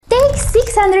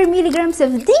600 milligrams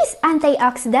of this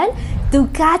antioxidant to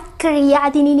cut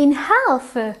creatinine in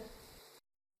half.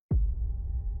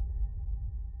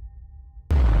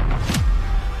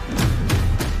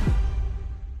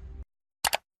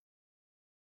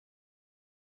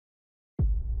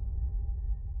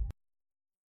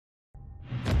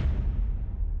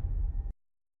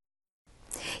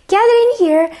 Catherine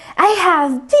here, I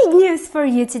have big news for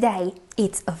you today.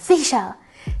 It's official.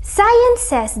 Science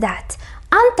says that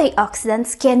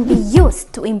antioxidants can be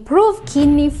used to improve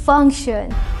kidney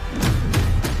function.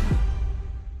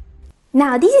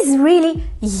 Now, this is really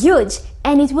huge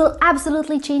and it will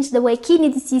absolutely change the way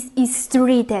kidney disease is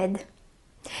treated.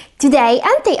 Today,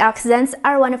 antioxidants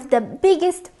are one of the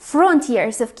biggest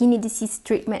frontiers of kidney disease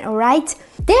treatment, alright?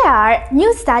 There are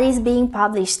new studies being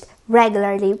published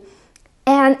regularly.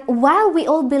 And while we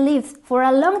all believed for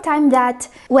a long time that,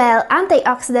 well,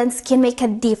 antioxidants can make a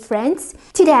difference,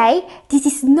 today this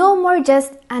is no more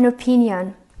just an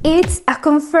opinion. It's a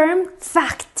confirmed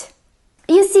fact.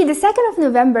 You see, the 2nd of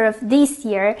November of this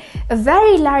year, a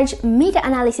very large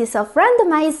meta-analysis of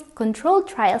randomized controlled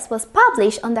trials was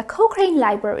published on the Cochrane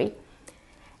Library.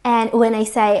 And when I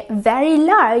say very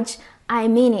large, I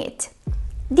mean it.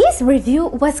 This review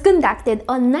was conducted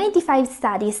on 95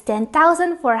 studies,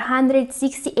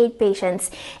 10,468 patients,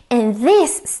 and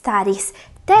these studies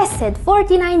tested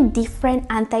 49 different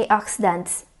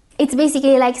antioxidants. It's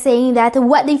basically like saying that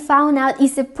what they found out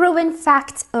is a proven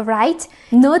fact, alright?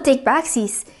 No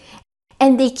take-backsies.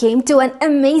 And they came to an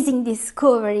amazing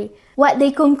discovery. What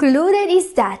they concluded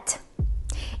is that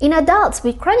in adults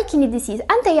with chronic kidney disease,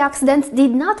 antioxidants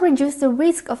did not reduce the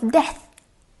risk of death,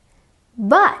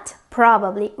 but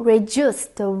probably reduce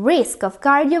the risk of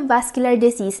cardiovascular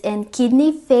disease and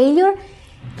kidney failure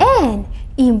and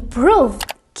improve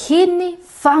kidney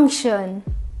function.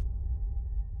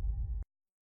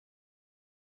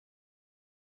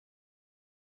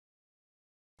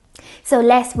 So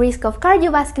less risk of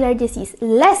cardiovascular disease,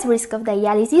 less risk of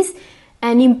dialysis,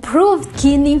 and improved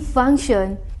kidney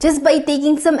function just by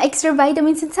taking some extra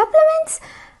vitamins and supplements?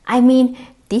 I mean,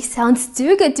 this sounds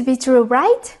too good to be true,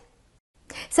 right?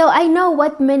 So I know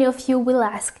what many of you will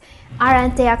ask. Are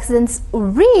antioxidants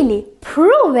really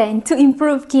proven to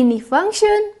improve kidney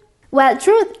function? Well,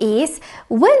 truth is,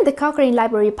 when the Cochrane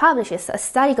Library publishes a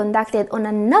study conducted on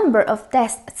a number of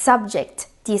test subjects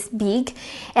this big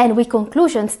and with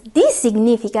conclusions this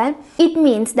significant, it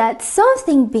means that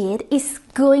something big is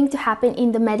going to happen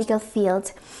in the medical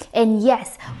field. And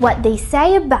yes, what they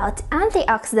say about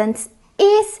antioxidants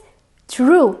is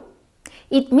true.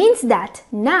 It means that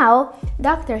now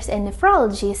doctors and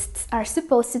nephrologists are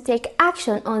supposed to take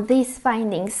action on these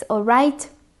findings, alright?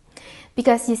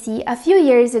 Because you see, a few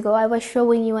years ago I was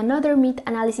showing you another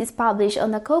meta-analysis published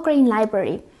on the Cochrane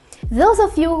Library. Those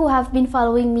of you who have been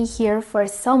following me here for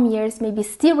some years maybe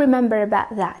still remember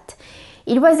about that.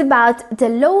 It was about the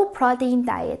low protein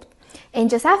diet. And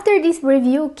just after this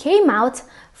review came out,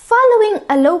 following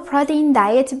a low protein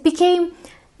diet became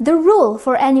the rule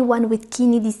for anyone with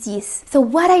kidney disease. So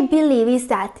what I believe is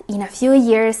that in a few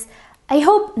years, I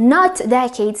hope not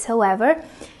decades however,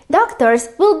 doctors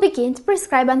will begin to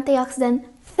prescribe antioxidant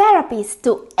therapies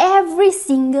to every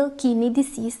single kidney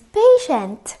disease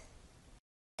patient.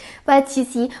 But you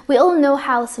see, we all know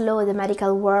how slow the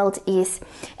medical world is,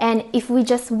 and if we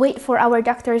just wait for our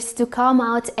doctors to come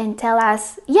out and tell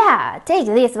us, yeah, take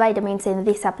these vitamins and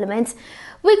these supplements,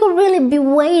 we could really be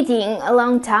waiting a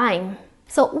long time.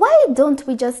 So why don't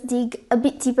we just dig a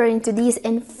bit deeper into this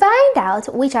and find out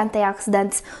which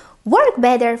antioxidants work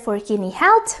better for kidney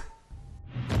health?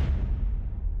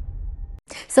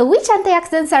 So which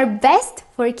antioxidants are best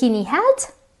for kidney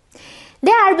health?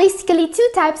 There are basically two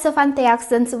types of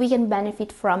antioxidants we can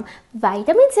benefit from,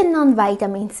 vitamins and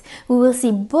non-vitamins. We will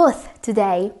see both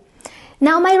today.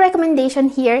 Now my recommendation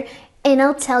here, and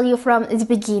I'll tell you from the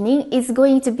beginning, is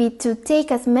going to be to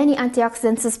take as many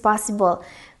antioxidants as possible,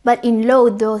 but in low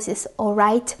doses,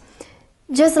 alright?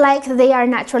 Just like they are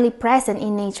naturally present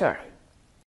in nature.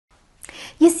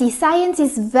 You see, science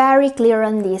is very clear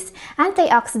on this.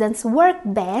 Antioxidants work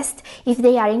best if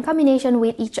they are in combination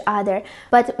with each other,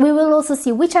 but we will also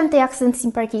see which antioxidants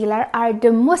in particular are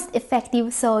the most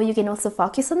effective, so you can also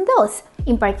focus on those.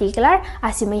 In particular,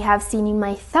 as you may have seen in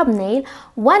my thumbnail,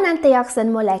 one antioxidant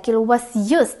molecule was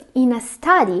used in a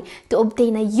study to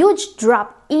obtain a huge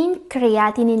drop in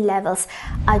creatinine levels,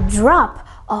 a drop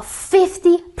of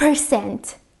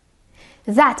 50%.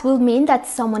 That will mean that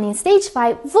someone in stage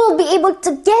 5 will be able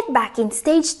to get back in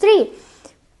stage 3.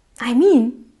 I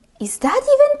mean, is that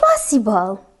even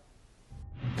possible?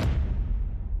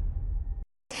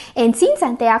 And since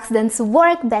antioxidants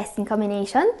work best in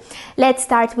combination, let's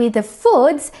start with the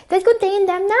foods that contain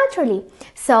them naturally.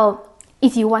 So,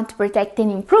 if you want to protect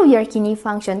and improve your kidney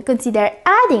function, consider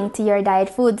adding to your diet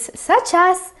foods such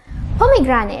as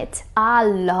pomegranate. I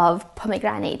love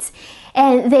pomegranates,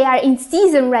 and they are in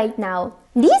season right now.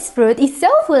 This fruit is so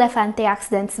full of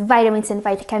antioxidants, vitamins and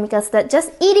phytochemicals that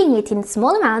just eating it in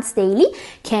small amounts daily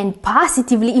can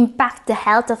positively impact the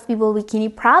health of people with kidney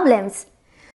problems.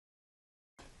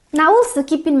 Now also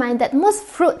keep in mind that most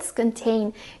fruits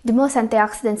contain the most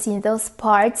antioxidants in those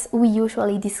parts we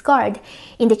usually discard.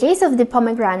 In the case of the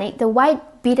pomegranate, the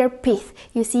white bitter pith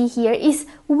you see here is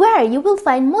where you will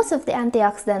find most of the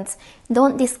antioxidants.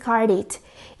 Don't discard it.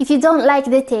 If you don't like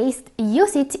the taste,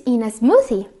 use it in a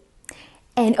smoothie.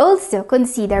 And also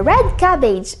consider red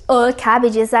cabbage. All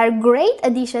cabbages are great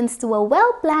additions to a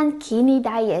well-planned kidney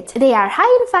diet. They are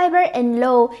high in fiber and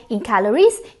low in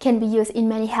calories, can be used in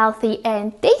many healthy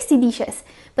and tasty dishes.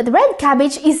 But red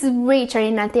cabbage is richer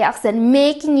in antioxidants,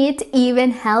 making it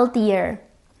even healthier.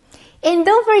 And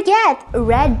don't forget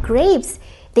red grapes.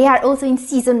 They are also in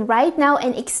season right now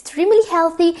and extremely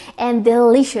healthy and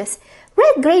delicious.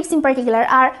 Red grapes in particular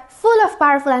are full of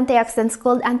powerful antioxidants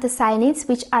called anthocyanins,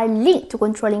 which are linked to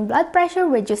controlling blood pressure,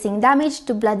 reducing damage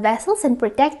to blood vessels, and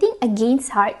protecting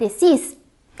against heart disease.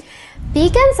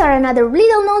 Pecans are another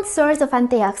little-known source of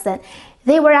antioxidant.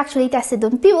 They were actually tested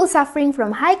on people suffering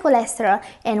from high cholesterol,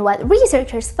 and what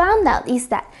researchers found out is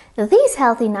that these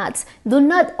healthy nuts do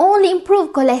not only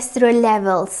improve cholesterol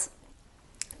levels,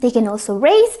 they can also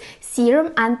raise serum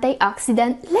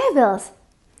antioxidant levels.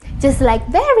 Just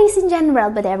like berries in general,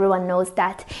 but everyone knows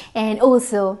that. And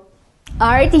also,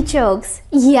 artichokes.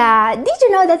 Yeah, did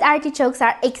you know that artichokes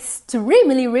are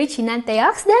extremely rich in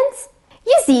antioxidants?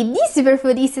 You see, this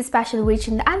superfood is especially rich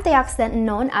in the antioxidant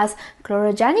known as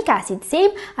chlorogenic acid, same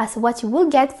as what you will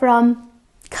get from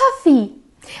coffee.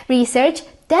 Research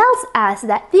tells us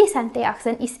that this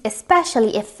antioxidant is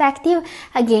especially effective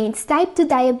against type 2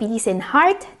 diabetes and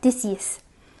heart disease.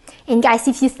 And guys,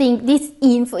 if you think this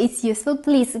info is useful,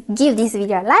 please give this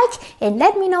video a like and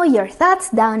let me know your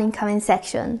thoughts down in comment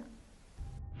section.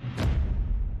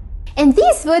 And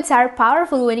these foods are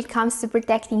powerful when it comes to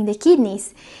protecting the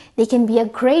kidneys. They can be a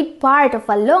great part of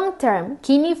a long-term,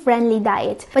 kidney-friendly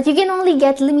diet, but you can only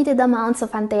get limited amounts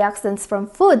of antioxidants from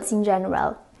foods in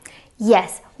general.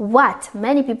 Yes, what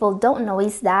many people don't know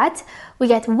is that we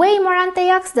get way more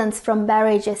antioxidants from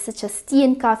beverages such as tea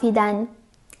and coffee than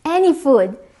any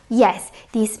food. Yes,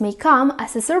 this may come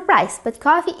as a surprise, but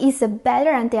coffee is a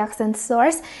better antioxidant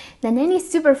source than any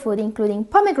superfood, including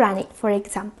pomegranate, for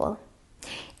example.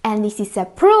 And this is a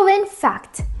proven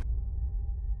fact.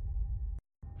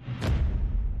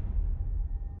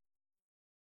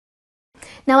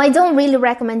 Now, I don't really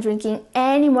recommend drinking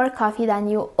any more coffee than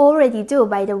you already do,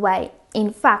 by the way.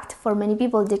 In fact, for many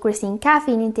people, decreasing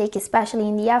caffeine intake, especially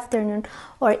in the afternoon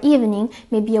or evening,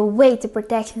 may be a way to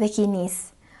protect the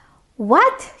kidneys.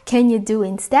 What can you do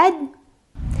instead?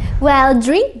 Well,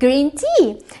 drink green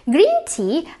tea. Green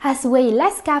tea has way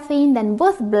less caffeine than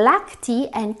both black tea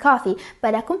and coffee,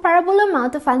 but a comparable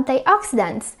amount of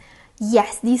antioxidants.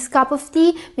 Yes, this cup of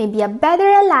tea may be a better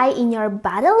ally in your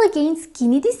battle against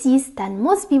kidney disease than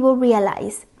most people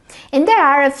realize. And there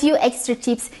are a few extra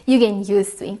tips you can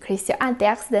use to increase your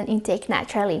antioxidant intake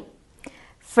naturally.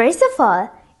 First of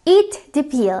all, eat the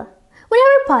peel.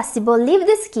 Whenever possible, leave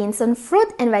the skins on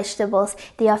fruit and vegetables.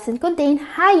 They often contain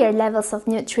higher levels of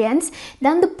nutrients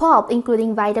than the pulp,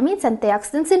 including vitamins,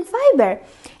 antioxidants, and fiber.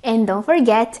 And don't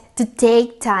forget to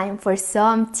take time for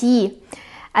some tea.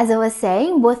 As I was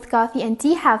saying, both coffee and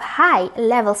tea have high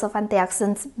levels of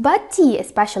antioxidants, but tea,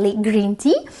 especially green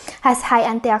tea, has high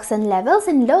antioxidant levels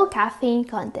and low caffeine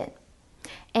content.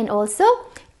 And also,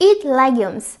 eat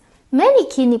legumes. Many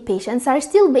kidney patients are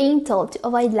still being told to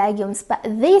avoid legumes, but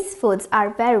these foods are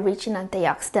very rich in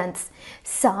antioxidants.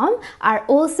 Some are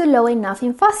also low enough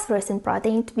in phosphorus and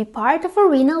protein to be part of a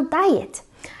renal diet.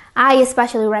 I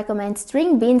especially recommend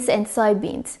string beans and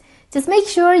soybeans. Just make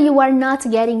sure you are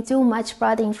not getting too much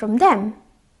protein from them.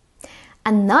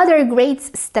 Another great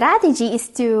strategy is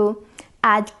to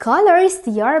add colors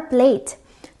to your plate.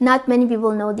 Not many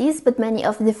people know this, but many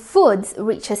of the foods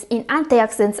richest in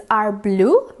antioxidants are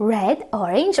blue, red,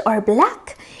 orange, or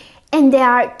black. And there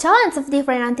are tons of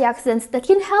different antioxidants that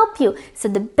can help you. So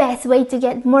the best way to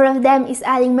get more of them is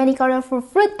adding many colorful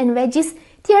fruit and veggies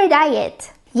to your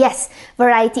diet. Yes,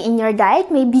 variety in your diet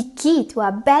may be key to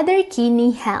a better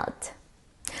kidney health.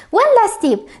 One last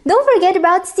tip, don't forget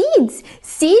about seeds.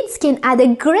 Seeds can add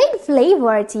a great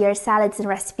flavor to your salads and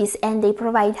recipes, and they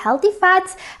provide healthy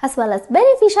fats as well as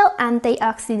beneficial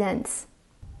antioxidants.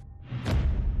 Now,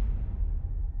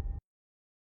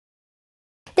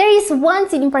 There is one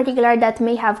seed in particular that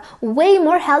may have way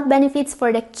more health benefits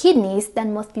for the kidneys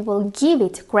than most people give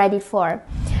it credit for.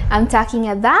 I'm talking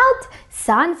about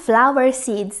sunflower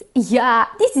seeds. Yeah,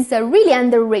 this is a really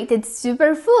underrated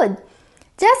superfood.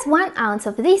 Just 1 ounce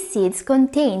of these seeds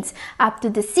contains up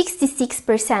to the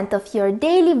 66% of your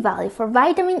daily value for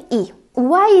vitamin E.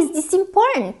 Why is this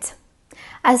important?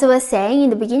 As I was saying in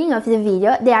the beginning of the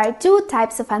video, there are 2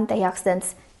 types of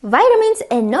antioxidants, vitamins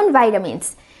and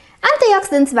non-vitamins.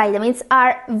 Antioxidants vitamins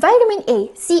are vitamin A,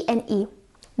 C, and E.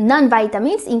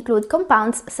 Non-vitamins include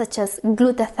compounds such as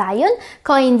glutathione,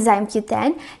 coenzyme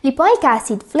Q10, lipoic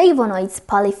acid, flavonoids,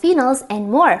 polyphenols,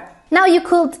 and more. Now you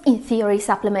could, in theory,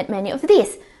 supplement many of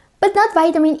these, but not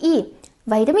vitamin E.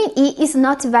 Vitamin E is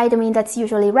not a vitamin that's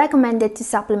usually recommended to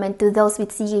supplement to those with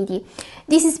CKD.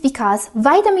 This is because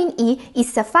vitamin E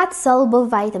is a fat-soluble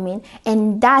vitamin,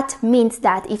 and that means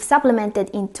that if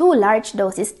supplemented in too large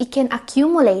doses, it can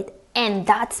accumulate, and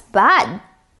that's bad.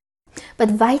 But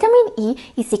vitamin E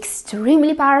is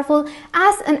extremely powerful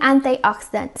as an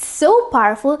antioxidant, so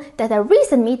powerful that a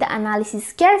recent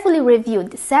meta-analysis carefully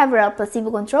reviewed several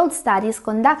placebo-controlled studies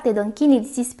conducted on kidney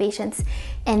disease patients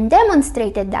and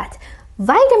demonstrated that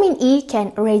vitamin E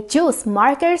can reduce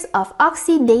markers of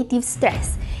oxidative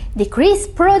stress, decrease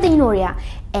proteinuria,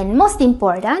 and most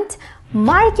important,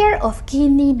 marker of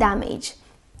kidney damage,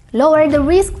 lower the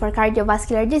risk for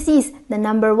cardiovascular disease, the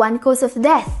 #1 cause of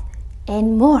death,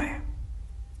 and more.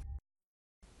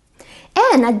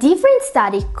 And a different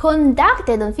study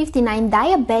conducted on 59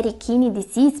 diabetic kidney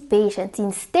disease patients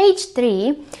in stage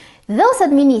 3, those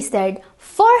administered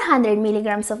 400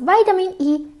 milligrams of vitamin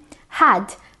E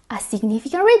had a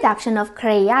significant reduction of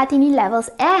creatinine levels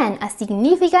and a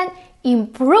significant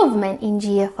improvement in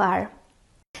GFR.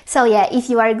 So yeah, if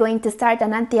you are going to start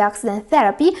an antioxidant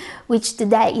therapy, which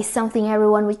today is something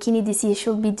everyone with kidney disease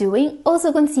should be doing,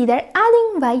 also consider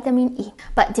adding vitamin E.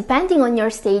 But depending on your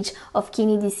stage of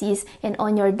kidney disease and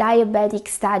on your diabetic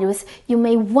status, you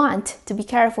may want to be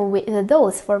careful with the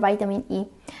dose for vitamin E.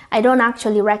 I don't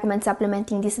actually recommend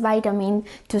supplementing this vitamin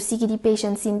to CKD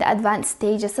patients in the advanced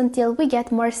stages until we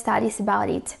get more studies about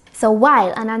it. So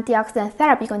while an antioxidant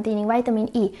therapy containing vitamin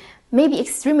E may be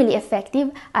extremely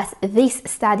effective, as these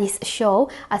studies show,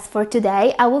 as for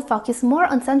today, I will focus more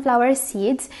on sunflower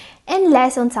seeds and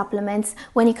less on supplements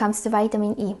when it comes to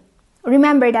vitamin E.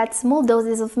 Remember that small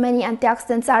doses of many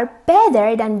antioxidants are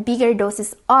better than bigger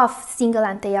doses of single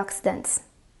antioxidants.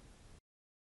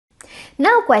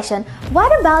 Now question,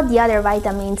 what about the other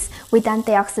vitamins with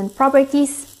antioxidant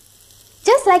properties?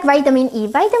 Just like vitamin E,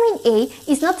 vitamin A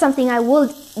is not something I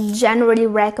would generally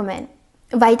recommend.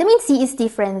 Vitamin C is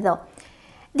different though.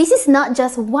 This is not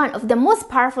just one of the most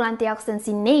powerful antioxidants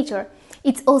in nature,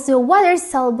 it's also a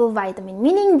water-soluble vitamin,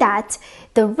 meaning that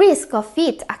the risk of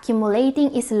it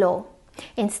accumulating is low.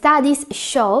 And studies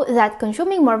show that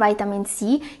consuming more vitamin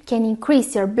C can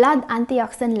increase your blood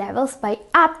antioxidant levels by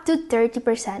up to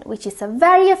 30%, which is a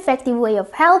very effective way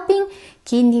of helping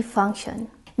kidney function.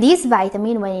 This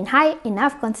vitamin, when in high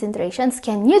enough concentrations,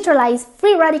 can neutralize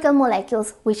free radical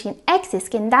molecules, which in excess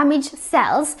can damage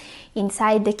cells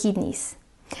inside the kidneys.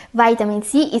 Vitamin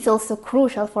C is also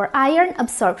crucial for iron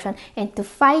absorption and to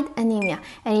fight anemia,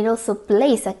 and it also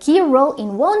plays a key role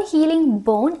in wound healing,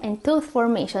 bone and tooth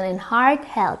formation, and heart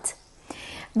health.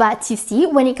 But you see,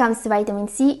 when it comes to vitamin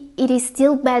C, it is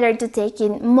still better to take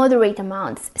in moderate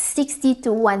amounts. 60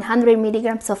 to 100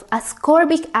 milligrams of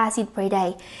ascorbic acid per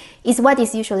day is what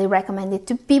is usually recommended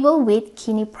to people with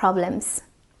kidney problems.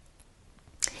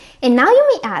 And now you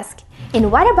may ask,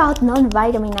 and what about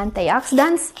non-vitamin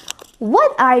antioxidants?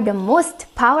 What are the most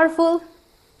powerful?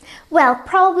 Well,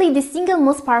 probably the single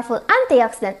most powerful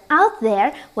antioxidant out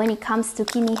there when it comes to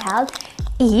kidney health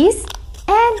is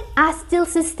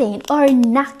N-acetylcysteine, or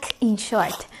NAC in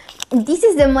short. This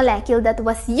is the molecule that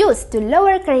was used to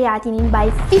lower creatinine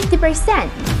by 50%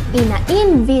 in an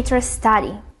in vitro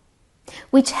study,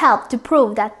 which helped to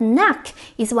prove that NAC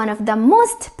is one of the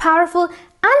most powerful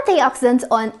antioxidants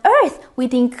on earth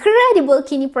with incredible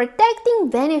kidney protecting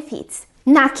benefits.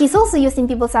 NAC is also used in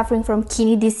people suffering from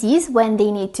kidney disease when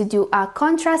they need to do a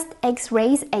contrast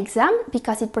X-rays exam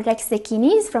because it protects the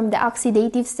kidneys from the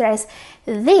oxidative stress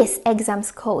these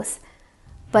exams cause.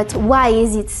 But why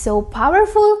is it so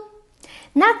powerful?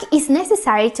 NAC is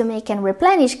necessary to make and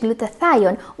replenish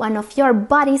glutathione, one of your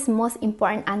body's most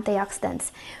important antioxidants.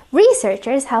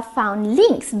 Researchers have found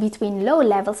links between low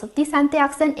levels of this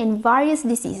antioxidant and various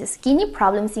diseases, kidney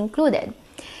problems included.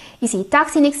 You see,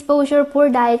 toxin exposure, poor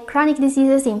diet, chronic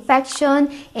diseases,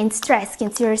 infection, and stress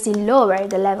can seriously lower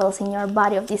the levels in your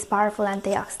body of this powerful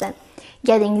antioxidant.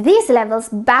 Getting these levels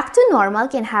back to normal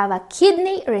can have a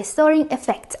kidney restoring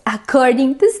effect,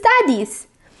 according to studies.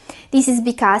 This is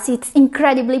because it's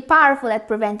incredibly powerful at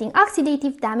preventing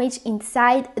oxidative damage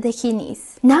inside the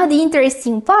kidneys. Now the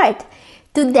interesting part.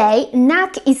 Today,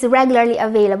 NAC is regularly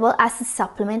available as a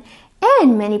supplement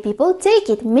and many people take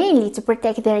it mainly to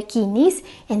protect their kidneys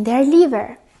and their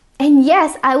liver. And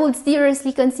yes, I would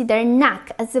seriously consider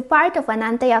NAC as a part of an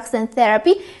antioxidant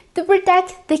therapy to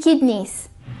protect the kidneys.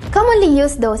 Commonly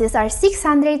used doses are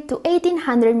 600 to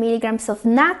 1800 milligrams of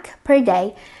NAC per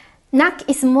day. NAC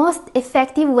is most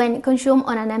effective when consumed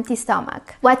on an empty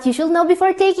stomach. What you should know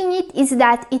before taking it is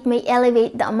that it may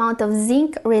elevate the amount of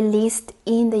zinc released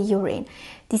in the urine.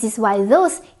 This is why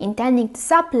those intending to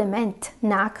supplement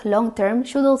NAC long-term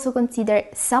should also consider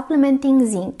supplementing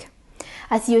zinc.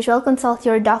 As usual, consult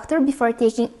your doctor before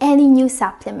taking any new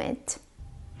supplement.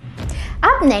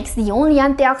 Up next, the only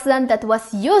antioxidant that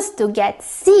was used to get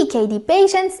CKD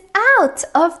patients out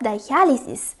of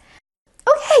dialysis.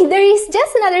 Okay, there is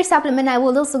just another supplement I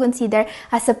would also consider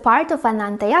as a part of an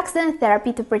antioxidant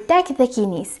therapy to protect the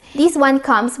kidneys. This one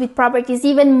comes with properties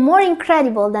even more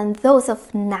incredible than those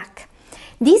of NAC.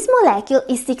 This molecule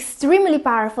is extremely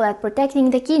powerful at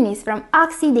protecting the kidneys from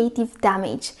oxidative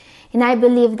damage, and I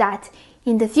believe that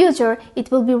in the future it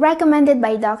will be recommended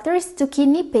by doctors to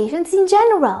kidney patients in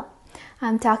general.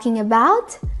 I'm talking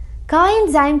about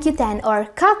coenzyme Q10 or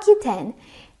CoQ10.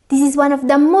 This is one of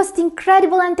the most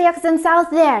incredible antioxidants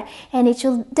out there, and it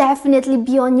should definitely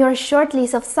be on your short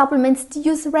list of supplements to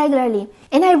use regularly.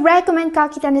 And I recommend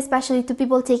CoQ10 especially to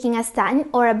people taking a statin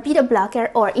or a beta blocker,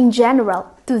 or in general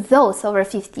to those over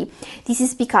 50. This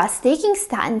is because taking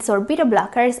statins or beta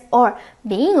blockers or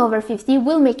being over 50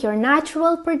 will make your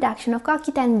natural production of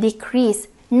CoQ10 decrease.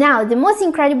 Now, the most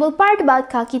incredible part about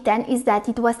CoQ10 is that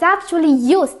it was actually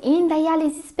used in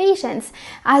dialysis patients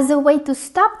as a way to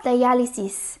stop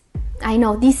dialysis. I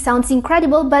know this sounds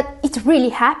incredible, but it really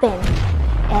happened.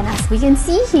 And as we can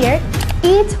see here,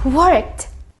 it worked.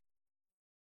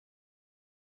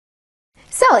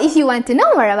 So if you want to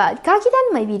know more about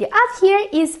CoQ10, my video up here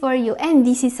is for you. And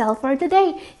this is all for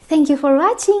today. Thank you for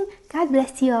watching. God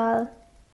bless you all.